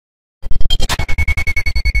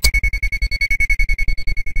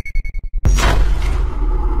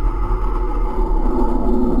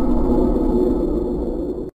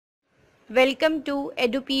Welcome to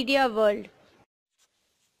Edupedia World.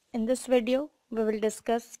 In this video, we will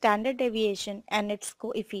discuss standard deviation and its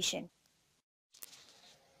coefficient.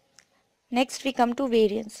 Next, we come to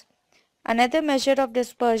variance. Another measure of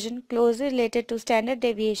dispersion closely related to standard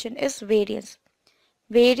deviation is variance.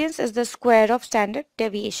 Variance is the square of standard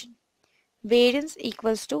deviation. Variance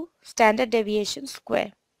equals to standard deviation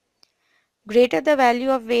square. Greater the value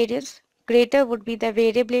of variance, greater would be the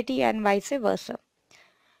variability and vice versa.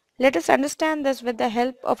 Let us understand this with the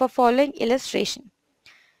help of a following illustration.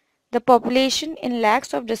 The population in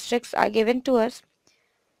lakhs of districts are given to us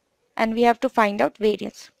and we have to find out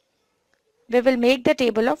variance. We will make the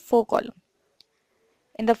table of 4 columns.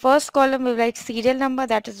 In the first column, we will write serial number,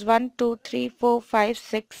 that is 1, 2, 3, 4, 5,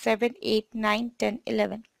 6, 7, 8, 9, 10,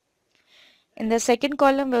 11. In the second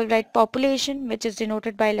column, we will write population, which is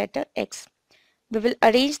denoted by letter X. We will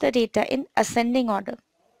arrange the data in ascending order.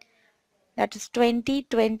 That is 20,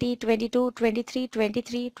 20, 22, 23,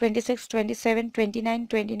 23, 26, 27, 29,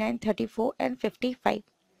 29, 34 and 55.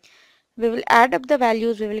 We will add up the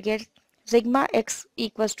values. We will get sigma x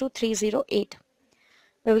equals to 308.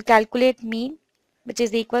 We will calculate mean, which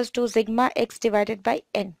is equals to sigma x divided by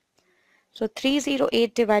n. So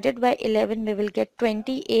 308 divided by 11, we will get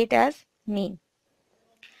 28 as mean.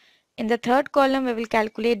 In the third column, we will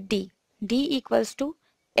calculate d. d equals to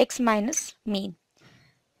x minus mean.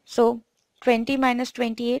 So 20 minus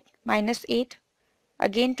 28 minus 8.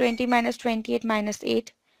 Again 20 minus 28 minus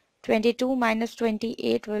 8. 22 minus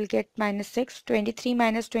 28 will get minus 6. 23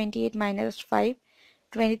 minus 28 minus 5.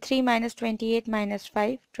 23 minus 28 minus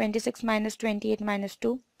 5. 26 minus 28 minus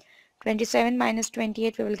 2. 27 minus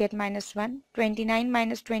 28 we will get minus 1. 29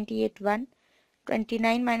 minus 28 1.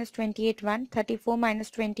 29 minus 28 1. 34 minus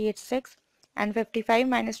 28 6. And 55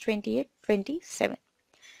 minus 28 27.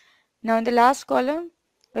 Now in the last column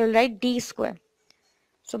we will write d square.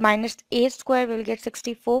 So minus 8 square we will get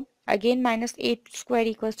 64. Again minus 8 square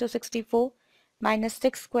equals to 64. Minus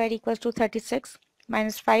 6 square equals to 36.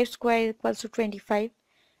 Minus 5 square equals to 25.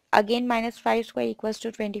 Again minus 5 square equals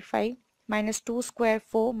to 25. Minus 2 square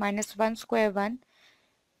 4. Minus 1 square 1.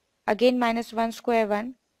 Again minus 1 square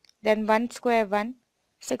 1. Then 1 square 1.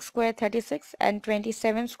 6 square 36. And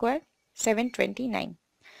 27 square 729.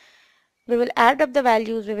 We will add up the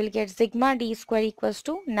values. We will get sigma d square equals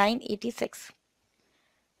to 986.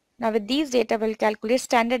 Now with these data, we will calculate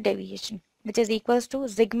standard deviation, which is equals to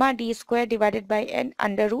sigma d square divided by n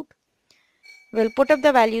under root. We will put up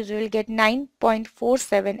the values. We will get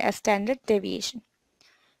 9.47 as standard deviation.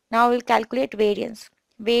 Now we will calculate variance.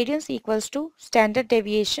 Variance equals to standard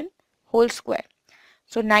deviation whole square.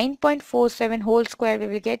 So 9.47 whole square, we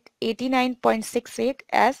will get 89.68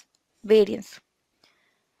 as variance.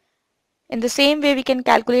 In the same way, we can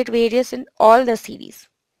calculate variance in all the series.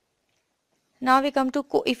 Now we come to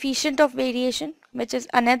coefficient of variation, which is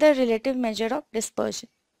another relative measure of dispersion.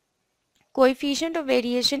 Coefficient of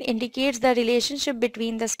variation indicates the relationship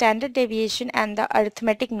between the standard deviation and the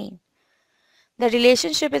arithmetic mean. The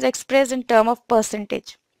relationship is expressed in terms of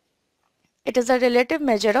percentage. It is a relative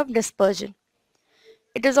measure of dispersion.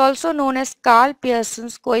 It is also known as Karl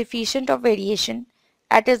Pearsons coefficient of variation,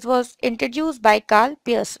 as it was introduced by Karl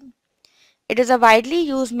Pearson. It is a widely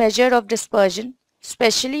used measure of dispersion,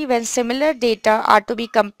 especially when similar data are to be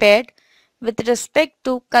compared with respect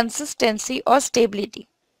to consistency or stability.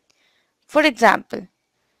 For example,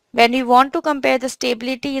 when we want to compare the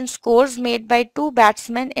stability in scores made by two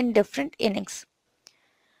batsmen in different innings.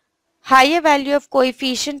 Higher value of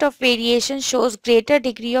coefficient of variation shows greater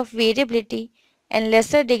degree of variability and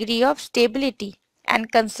lesser degree of stability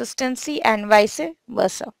and consistency and vice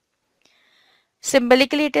versa.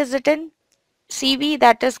 Symbolically, it is written CV,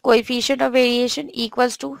 that is coefficient of variation,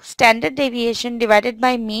 equals to standard deviation divided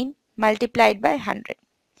by mean multiplied by 100,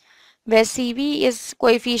 where CV is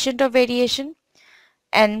coefficient of variation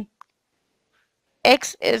and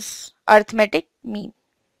X is arithmetic mean.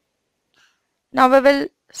 Now we will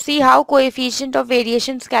see how coefficient of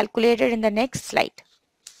variation is calculated in the next slide.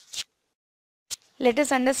 Let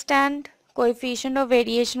us understand coefficient of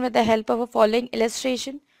variation with the help of a following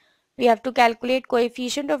illustration. We have to calculate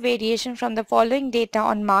coefficient of variation from the following data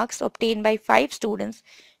on marks obtained by 5 students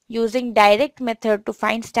using direct method to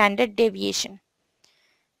find standard deviation.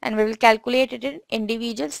 And we will calculate it in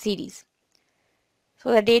individual series.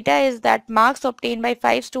 So the data is that marks obtained by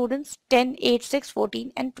 5 students 10, 8, 6,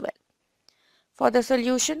 14 and 12. For the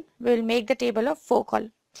solution, we will make the table of 4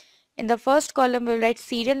 columns. In the first column, we will write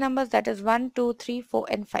serial numbers, that is 1, 2, 3, 4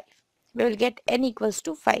 and 5. We will get n equals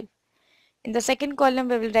to 5. In the second column,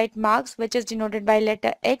 we will write marks, which is denoted by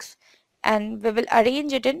letter X, and we will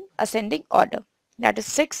arrange it in ascending order. That is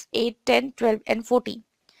 6, 8, 10, 12 and 14.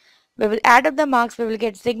 We will add up the marks, we will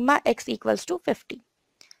get sigma x equals to 50.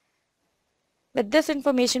 With this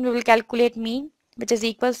information, we will calculate mean, which is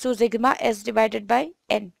equals to sigma s divided by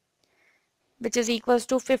n, which is equals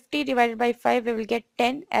to 50 divided by 5, we will get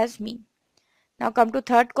 10 as mean. Now come to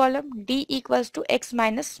third column, d equals to x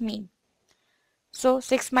minus mean. So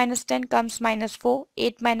 6 minus 10 comes minus 4,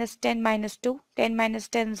 8 minus 10 minus 2, 10 minus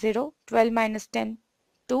 10 0, 12 minus 10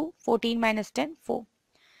 2, 14 minus 10 4.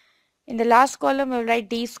 In the last column we will write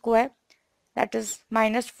d square, that is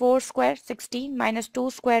minus 4 square 16, minus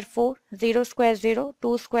 2 square 4, 0 square 0,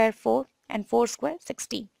 2 square 4 and 4 square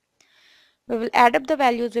 16. We will add up the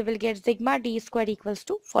values, we will get sigma d square equals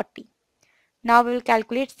to 40. Now we will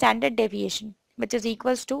calculate standard deviation, which is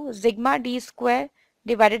equals to sigma d square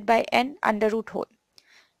divided by n under root whole.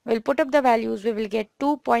 We will put up the values, we will get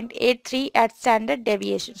 2.83 at standard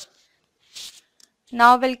deviation.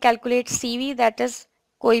 Now we will calculate CV, that is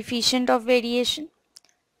coefficient of variation,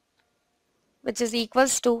 which is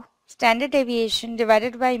equals to standard deviation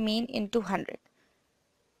divided by mean into 100.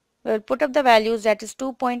 We will put up the values, that is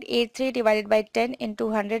 2.83 divided by 10 into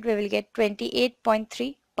 100, we will get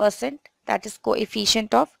 28.3%, that is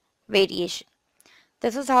coefficient of variation.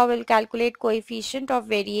 This is how we will calculate coefficient of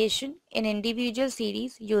variation in individual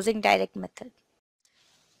series using direct method.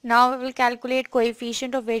 Now we will calculate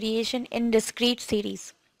coefficient of variation in discrete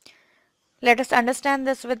series. Let us understand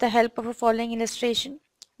this with the help of a following illustration.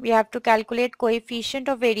 We have to calculate coefficient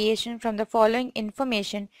of variation from the following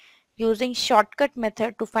information using shortcut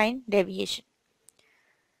method to find deviation.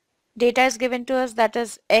 Data is given to us, that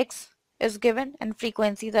is x is given and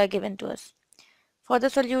frequencies are given to us. For the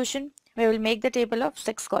solution, we will make the table of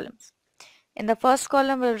 6 columns. In the first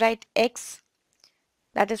column, we will write x,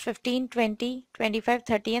 that is 15, 20, 25,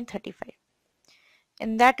 30 and 35.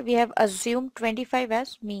 In that we have assumed 25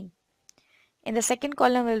 as mean. In the second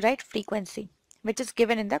column we will write frequency, which is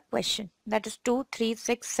given in the question, that is 2, 3,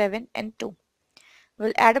 6, 7 and 2. We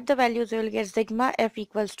will add up the values, we will get sigma f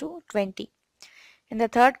equals to 20. In the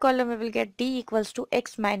third column we will get d equals to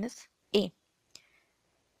x minus a.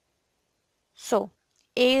 So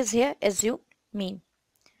a is here assumed mean.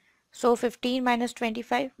 So 15 minus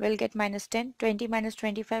 25 we will get minus 10, 20 minus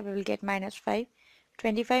 25 we will get minus 5,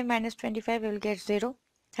 25 minus 25 we will get 0,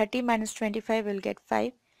 30 minus 25 we will get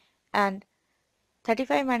 5 and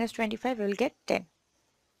 35 minus 25 we will get 10.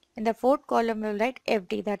 In the fourth column we will write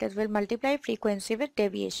FD, that is we will multiply frequency with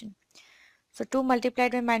deviation. So 2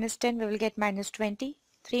 multiplied by minus 10 we will get minus 20,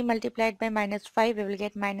 3 multiplied by minus 5 we will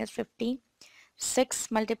get minus 15,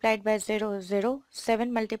 6 multiplied by 0 is 0,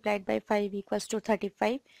 7 multiplied by 5 equals to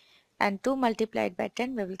 35 and 2 multiplied by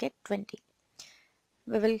 10 we will get 20.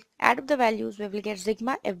 We will add up the values, we will get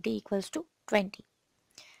sigma FD equals to 20.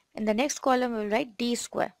 In the next column we will write D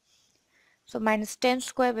square. So minus 10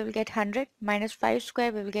 square we will get 100, minus 5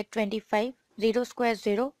 square we will get 25, 0 square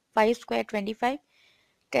 0, 5 square 25,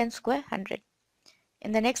 10 square 100.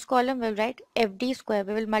 In the next column we will write FD square,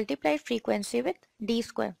 we will multiply frequency with D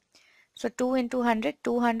square. So 2 into 100,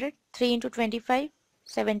 200, 3 into 25,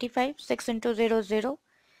 75, 6 into 0, 0,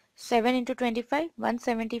 7 into 25,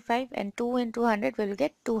 175 and 2 into 100 we will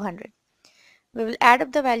get 200. We will add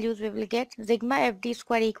up the values, we will get sigma FD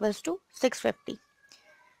square equals to 650.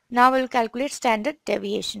 Now we will calculate standard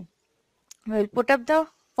deviation. We will put up the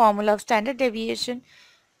formula of standard deviation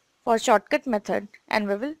for shortcut method and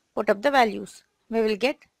we will put up the values. We will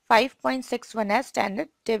get 5.61 as standard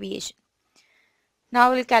deviation.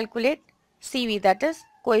 Now we will calculate CV, that is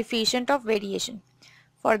coefficient of variation.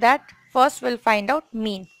 For that first we will find out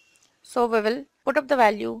mean. So we will put up the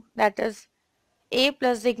value, that is a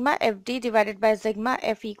plus sigma FD divided by sigma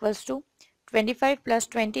F equals to 25 plus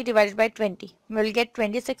 20 divided by 20. We will get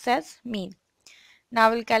 26 as mean. Now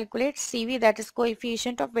we will calculate CV, that is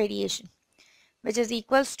coefficient of variation, which is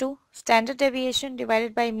equals to standard deviation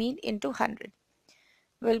divided by mean into 100.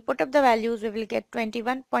 We will put up the values, we will get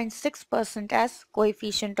 21.6% as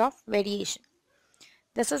coefficient of variation.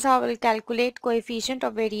 This is how we will calculate coefficient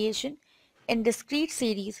of variation in discrete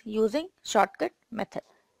series using shortcut method.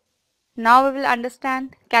 Now we will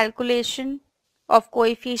understand calculation of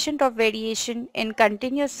coefficient of variation in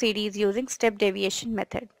continuous series using step deviation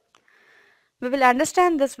method. We will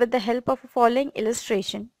understand this with the help of a following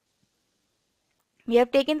illustration. We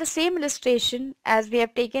have taken the same illustration as we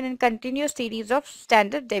have taken in continuous series of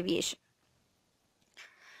standard deviation.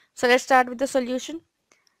 So let's start with the solution.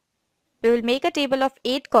 We will make a table of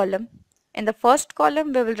 8 columns. In the first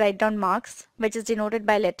column we will write down marks, which is denoted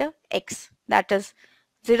by letter X, that is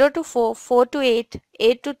 0 to 4, 4 to 8,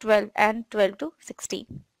 8 to 12 and 12 to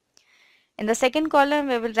 16. In the second column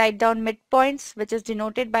we will write down midpoints, which is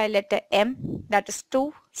denoted by letter M, that is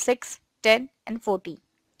 2, 6, 10 and 14.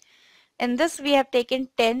 In this we have taken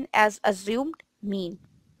 10 as assumed mean.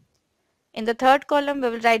 In the third column we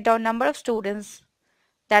will write down number of students,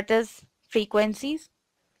 that is frequencies,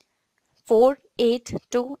 4, 8,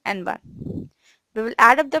 2 and 1. We will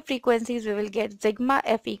add up the frequencies, we will get sigma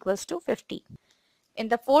f equals to 50. In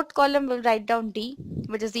the fourth column we will write down d,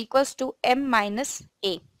 which is equals to m minus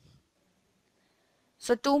a.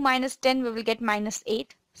 So 2 minus 10 we will get minus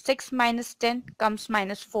 8, 6 minus 10 comes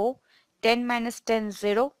minus 4, 10 minus 10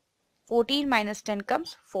 0, 14 minus 10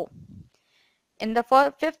 comes 4. In the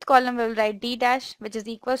fifth column we will write d dash, which is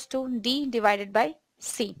equals to d divided by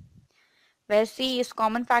c, where c is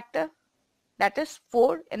common factor, that is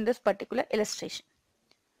 4 in this particular illustration.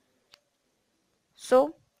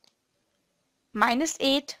 So minus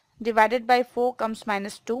 8 divided by 4 comes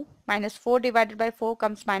minus 2, minus 4 divided by 4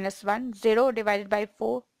 comes minus 1, 0 divided by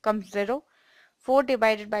 4 comes 0, 4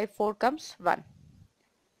 divided by 4 comes 1.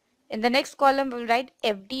 In the next column we will write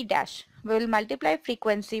fd dash. We will multiply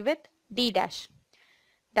frequency with d dash.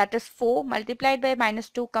 That is 4 multiplied by minus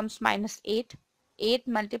 2 comes minus 8, 8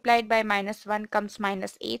 multiplied by minus 1 comes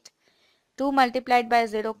minus 8, 2 multiplied by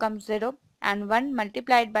 0 comes 0 and 1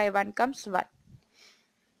 multiplied by 1 comes 1.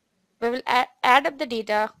 We will add up the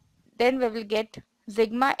data, then we will get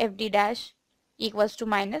sigma fd dash equals to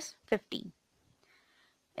minus 15.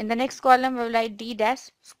 In the next column we will write d dash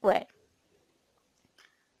square.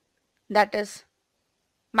 That is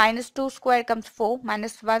minus 2 square comes 4,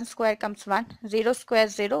 minus 1 square comes 1, 0 square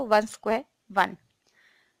 0, 1 square 1.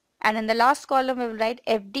 And in the last column we will write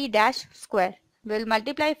fd dash square. We will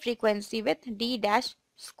multiply frequency with d dash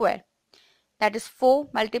square. That is 4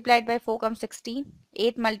 multiplied by 4 comes 16,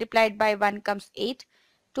 8 multiplied by 1 comes 8,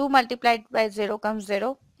 2 multiplied by 0 comes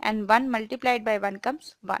 0 and 1 multiplied by 1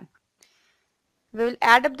 comes 1. We will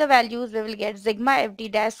add up the values, we will get sigma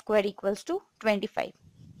fd dash square equals to 25.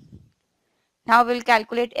 Now we will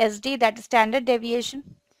calculate SD, that is standard deviation.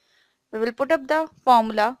 We will put up the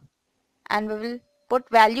formula and we will put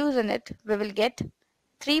values in it. We will get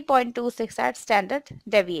 3.26 as standard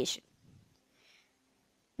deviation.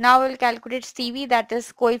 Now we will calculate CV, that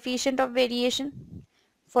is coefficient of variation.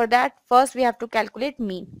 For that, first we have to calculate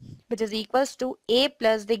mean, which is equals to A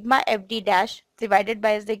plus sigma FD dash divided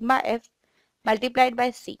by sigma F multiplied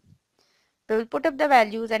by C. We will put up the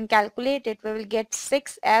values and calculate it. We will get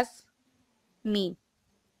 6 as mean.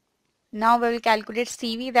 Now we will calculate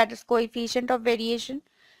CV, that is coefficient of variation.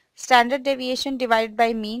 Standard deviation divided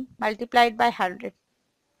by mean multiplied by 100.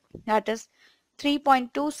 That is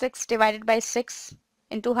 3.26 divided by 6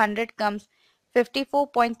 into 100 comes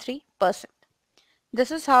 54.3%.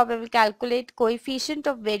 This is how we will calculate coefficient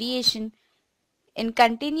of variation in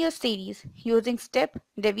continuous series using step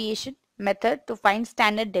deviation method to find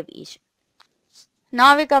standard deviation.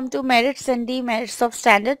 Now we come to merits and demerits of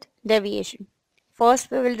standard deviation.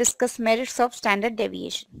 First we will discuss merits of standard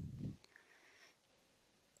deviation.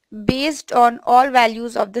 Based on all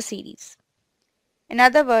values of the series. In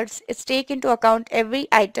other words, it's take into account every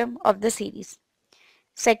item of the series.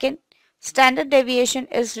 Second, standard deviation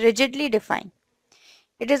is rigidly defined.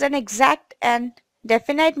 It is an exact and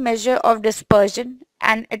definite measure of dispersion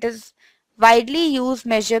and it is widely used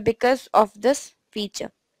measure because of this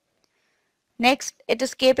feature. Next, it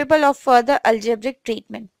is capable of further algebraic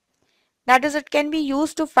treatment. That is, it can be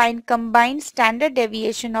used to find combined standard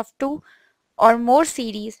deviation of two or more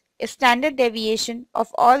series if standard deviation of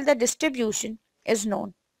all the distribution is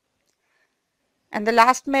known. And the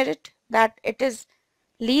last merit, that it is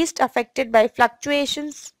least affected by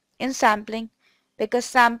fluctuations in sampling because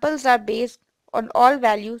samples are based on all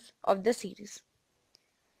values of the series.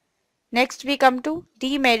 Next we come to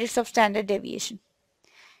demerits of standard deviation.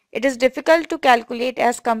 It is difficult to calculate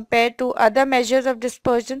as compared to other measures of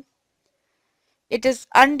dispersion. It is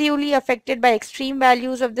unduly affected by extreme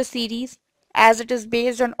values of the series as it is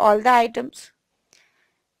based on all the items.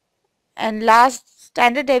 And last,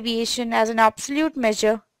 standard deviation as an absolute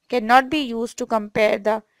measure cannot be used to compare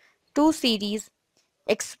the two series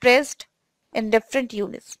expressed in different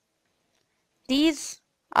units. These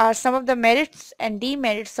are some of the merits and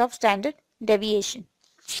demerits of standard deviation.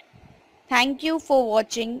 Thank you for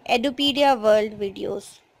watching Edupedia World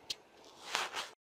videos.